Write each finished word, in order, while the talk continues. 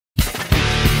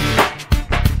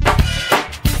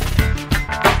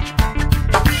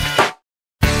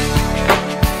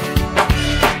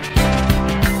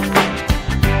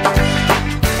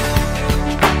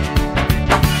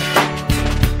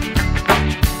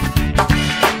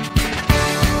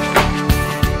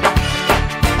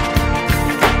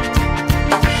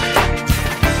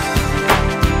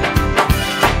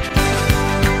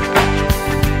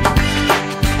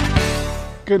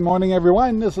Good morning,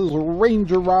 everyone. This is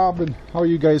RangerRob, and how are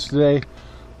you guys today?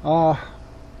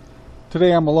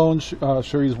 Today I'm alone.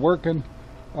 Sherry's working,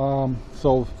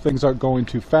 so things aren't going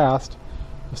too fast.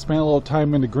 I spent a little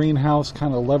time in the greenhouse,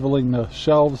 kind of leveling the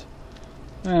shelves.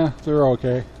 They're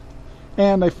okay.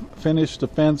 And I finished the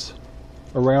fence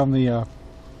around the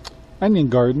onion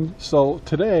garden. So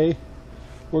today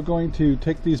we're going to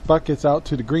take these buckets out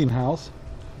to the greenhouse.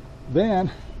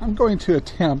 Then I'm going to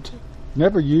attempt,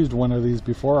 never used one of these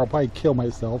before, I'll probably kill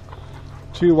myself,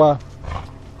 to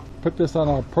put this on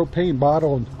a propane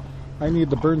bottle, and I need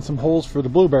to burn some holes for the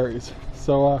blueberries.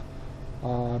 So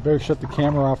I better shut the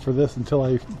camera off for this until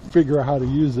I figure out how to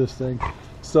use this thing.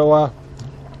 So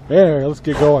anyway, let's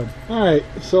get going. Alright,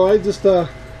 so I just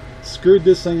screwed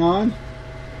this thing on,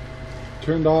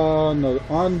 turned on the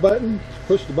on button,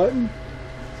 pushed the button,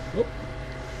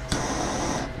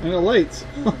 and it lights.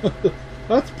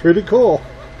 That's pretty cool.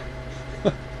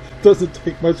 Doesn't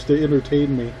take much to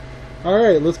entertain me.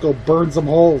 Alright, let's go burn some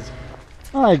holes.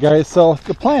 Alright guys, so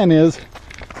the plan is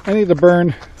I need to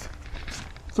burn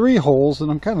 3 holes,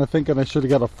 and I'm kind of thinking I should have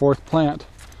got a 4th plant.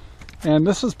 And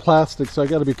this is plastic, so I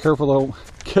got to be careful don't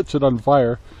catch it on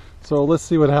fire. So let's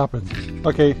see what happens.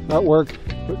 Okay, that worked,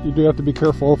 but you do have to be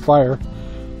careful of fire.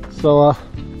 So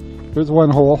here's one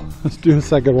hole. Let's do the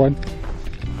second one.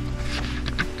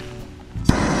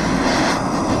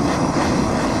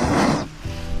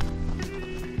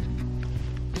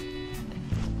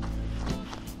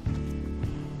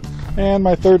 And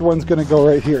my 3rd one's going to go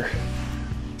right here.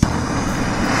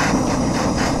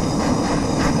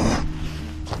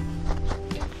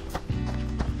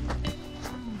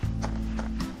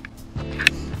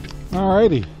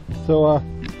 Alrighty, so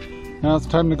now it's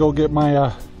time to go get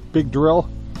my big drill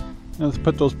and let's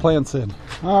put those plants in.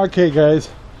 Okay guys,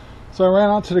 so I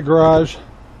ran out to the garage,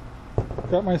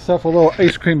 got myself a little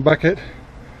ice cream bucket,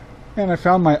 and I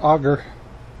found my auger.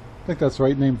 I think that's the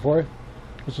right name for it.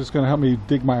 It's just going to help me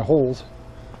dig my holes.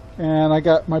 And I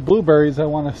got my blueberries. I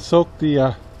want to soak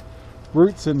the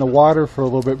roots in the water for a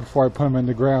little bit before I put them in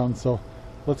the ground. So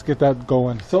let's get that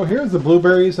going. So here's the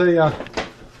blueberries I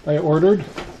ordered.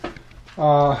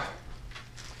 I've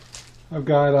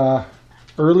got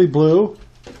early blue.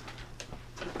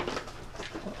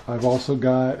 I've also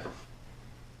got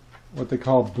what they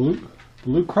call blue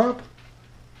crop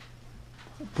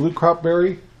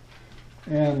berry.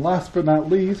 And last but not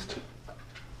least,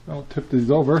 I'll tip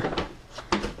these over,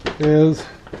 is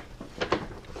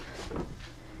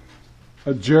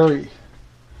a Jerry.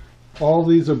 All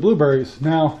these are blueberries.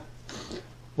 Now,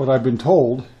 what I've been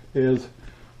told is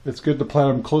it's good to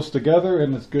plant them close together,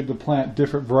 and it's good to plant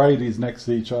different varieties next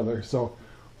to each other. So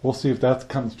we'll see if that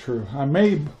comes true. I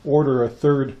may order a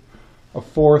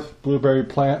 4th blueberry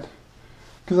plant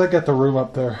because I got the room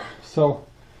up there. So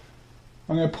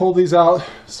I'm going to pull these out,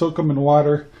 soak them in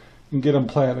water, and get them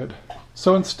planted.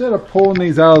 So instead of pulling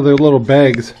these out of their little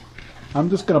bags, I'm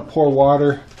just going to pour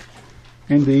water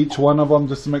into each one of them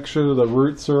just to make sure the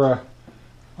roots are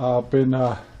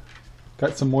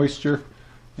got some moisture,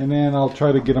 and then I'll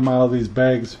try to get them out of these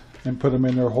bags and put them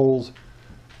in their holes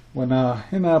when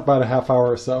in about a half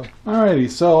hour or so. Alrighty,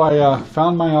 so I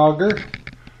found my auger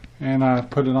and I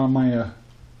put it on my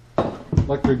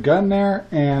electric gun there,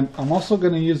 and I'm also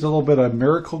going to use a little bit of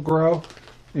Miracle Grow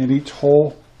in each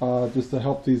hole just to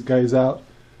help these guys out,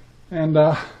 and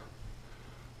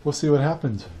we'll see what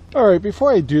happens. Alright,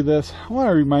 before I do this, I want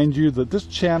to remind you that this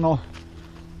channel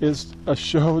is a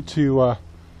show to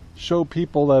show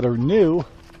people that are new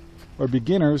or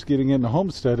beginners getting into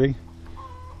homesteading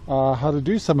how to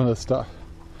do some of this stuff.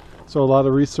 So a lot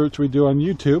of research we do on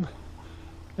YouTube,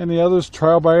 and the others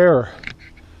trial by error.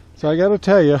 So I gotta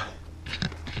tell you,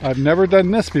 I've never done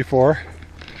this before,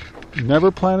 never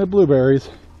planted blueberries,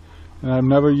 and I've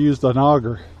never used an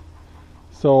auger.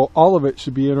 So all of it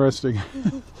should be interesting.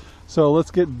 So let's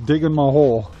get digging my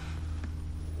hole.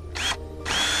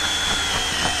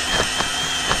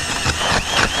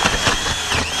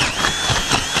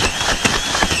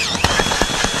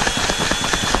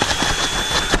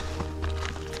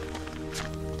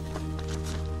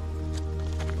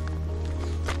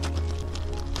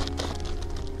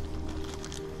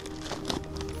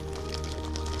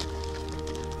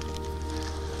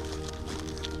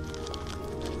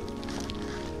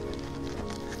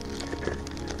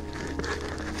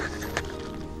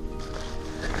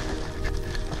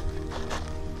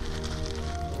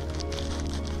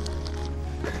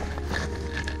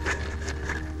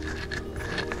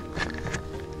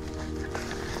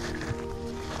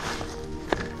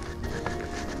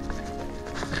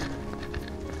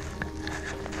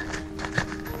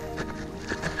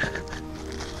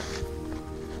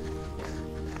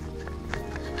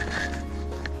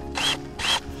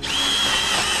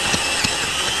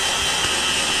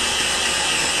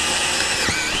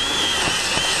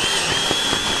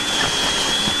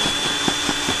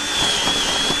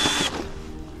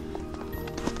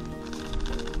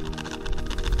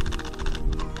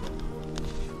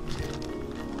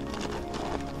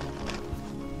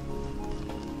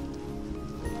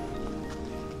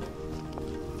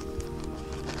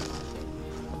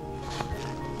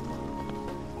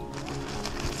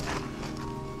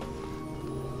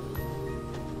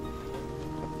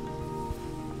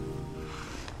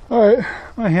 Alright,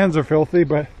 my hands are filthy,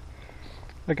 but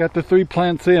I got the 3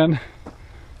 plants in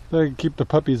so I can keep the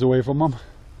puppies away from them.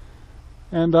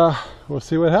 And we'll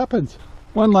see what happens.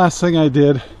 One last thing I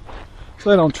did,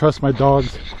 so I don't trust my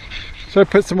dogs. So I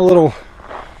put some little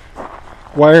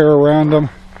wire around them.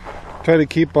 Try to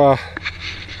keep the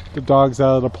dogs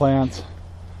out of the plants.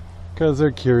 Because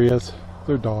they're curious.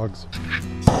 They're dogs.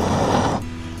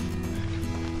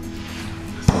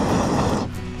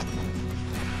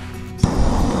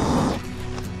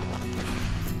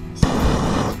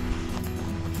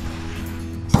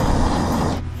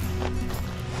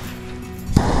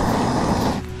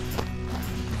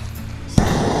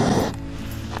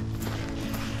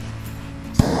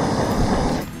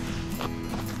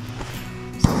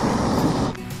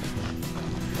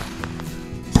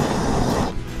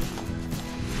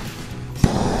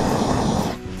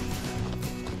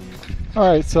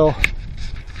 Alright, so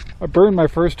I burned my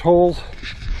first holes.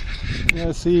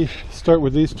 Yeah, start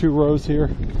with these 2 rows here.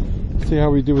 See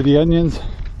how we do with the onions.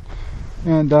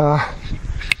 And my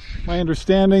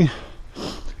understanding,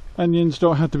 onions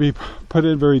don't have to be put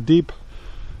in very deep.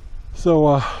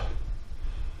 So,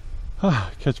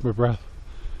 catch my breath.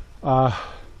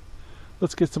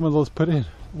 Let's get some of those put in.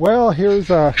 Well, here's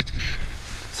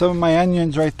some of my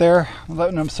onions right there. I'm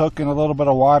letting them soak in a little bit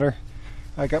of water.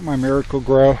 I got my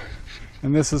Miracle-Gro.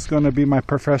 And this is going to be my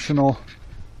professional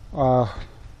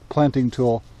planting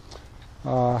tool.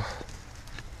 Nothing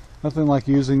like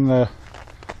using the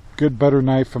good butter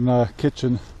knife from the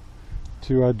kitchen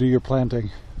to do your planting.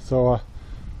 So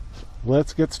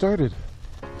let's get started.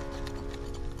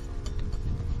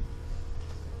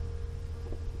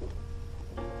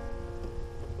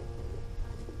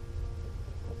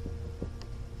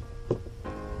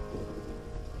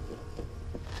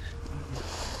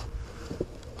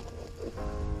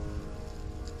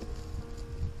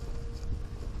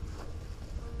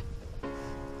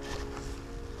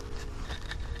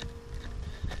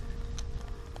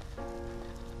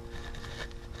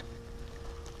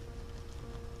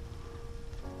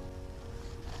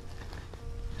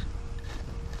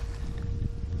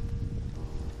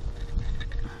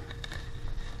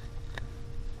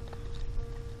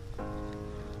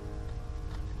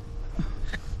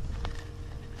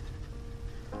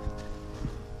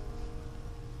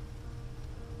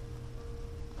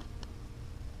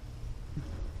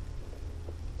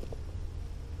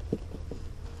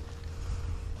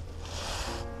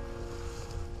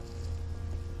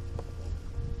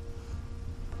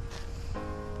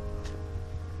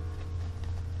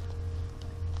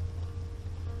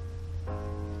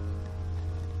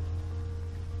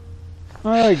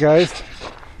 Alright guys,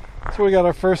 so we got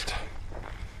our first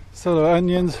set of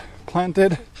onions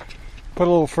planted. Put a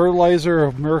little fertilizer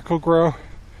of Miracle-Gro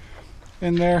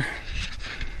in there,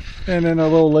 and then a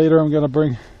little later I'm going to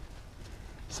bring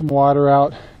some water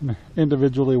out and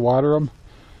individually water them.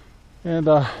 And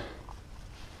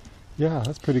yeah,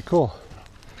 that's pretty cool.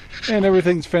 And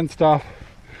everything's fenced off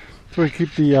so we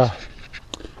keep the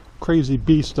crazy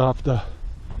beast off the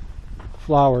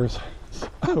flowers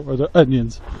or the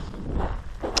onions.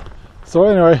 So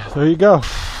anyway, there you go.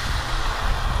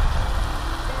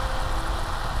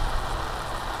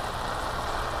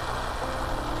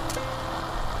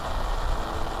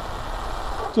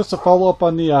 Just to follow up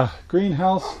on the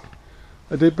greenhouse,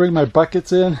 I did bring my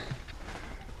buckets in.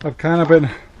 I've kind of been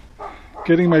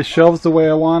getting my shelves the way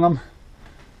I want them,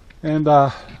 and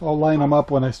I'll line them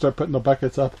up when I start putting the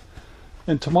buckets up.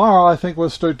 And tomorrow I think we'll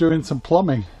start doing some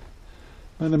plumbing.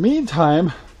 In the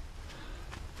meantime,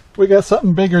 we got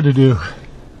something bigger to do.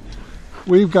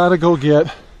 We've got to go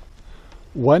get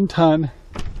 1 ton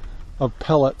of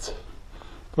pellets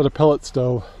for the pellet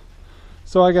stove.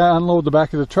 So I got to unload the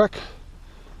back of the truck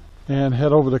and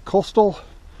head over to Coastal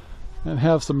and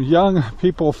have some young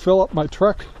people fill up my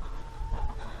truck,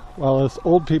 while us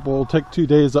old people will take 2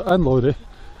 days to unload it.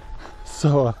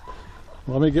 So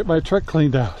let me get my truck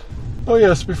cleaned out. Oh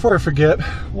yes, before I forget,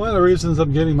 one of the reasons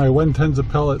I'm getting my 1 ton of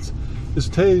pellets is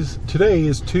today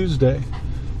is Tuesday,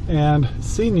 and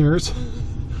seniors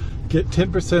get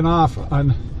 10% off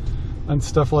on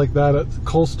stuff like that at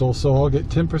Coastal. So I'll get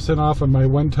 10% off on my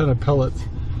 1 ton of pellets.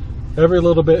 Every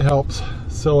little bit helps.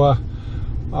 So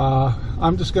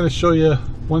I'm just going to show you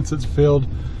once it's filled,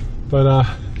 but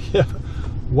yeah,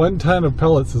 1 ton of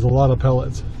pellets is a lot of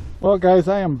pellets. Well guys,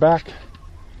 I am back.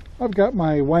 I've got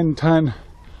my 1 ton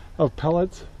of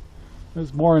pellets.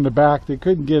 There's more in the back. They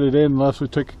couldn't get it in unless we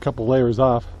took a couple layers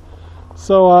off.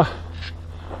 So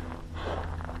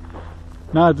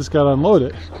now I just got to unload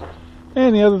it.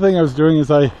 And the other thing I was doing is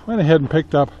I went ahead and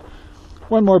picked up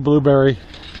 1 more blueberry,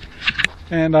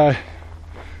 and I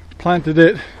planted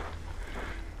it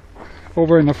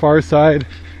over in the far side.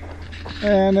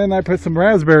 And then I put some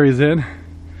raspberries in.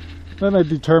 Then I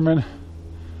determined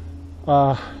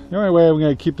the only way I'm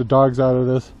going to keep the dogs out of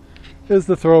this is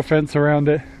to throw a fence around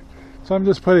it. So I'm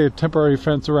just putting a temporary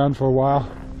fence around for a while.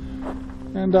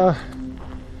 And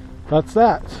that's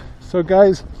that. So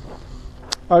guys,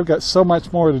 I've got so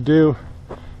much more to do.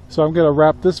 So I'm going to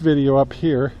wrap this video up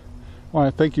here. I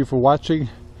want to thank you for watching.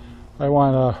 I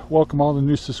want to welcome all the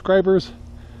new subscribers.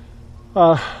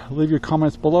 Leave your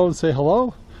comments below and say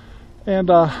hello. And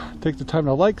take the time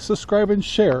to like, subscribe, and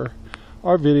share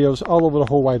our videos all over the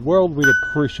whole wide world. We'd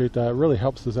appreciate that. It really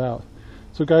helps us out.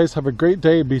 So guys, have a great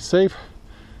day. Be safe.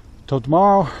 Till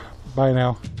tomorrow. Bye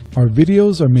now. Our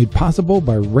videos are made possible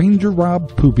by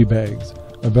RangerRob Poopy Bags.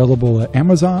 Available at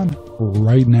Amazon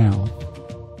right now.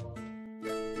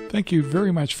 Thank you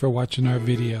very much for watching our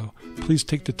video. Please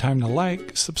take the time to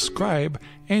like, subscribe,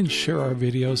 and share our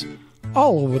videos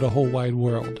all over the whole wide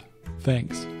world.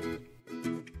 Thanks.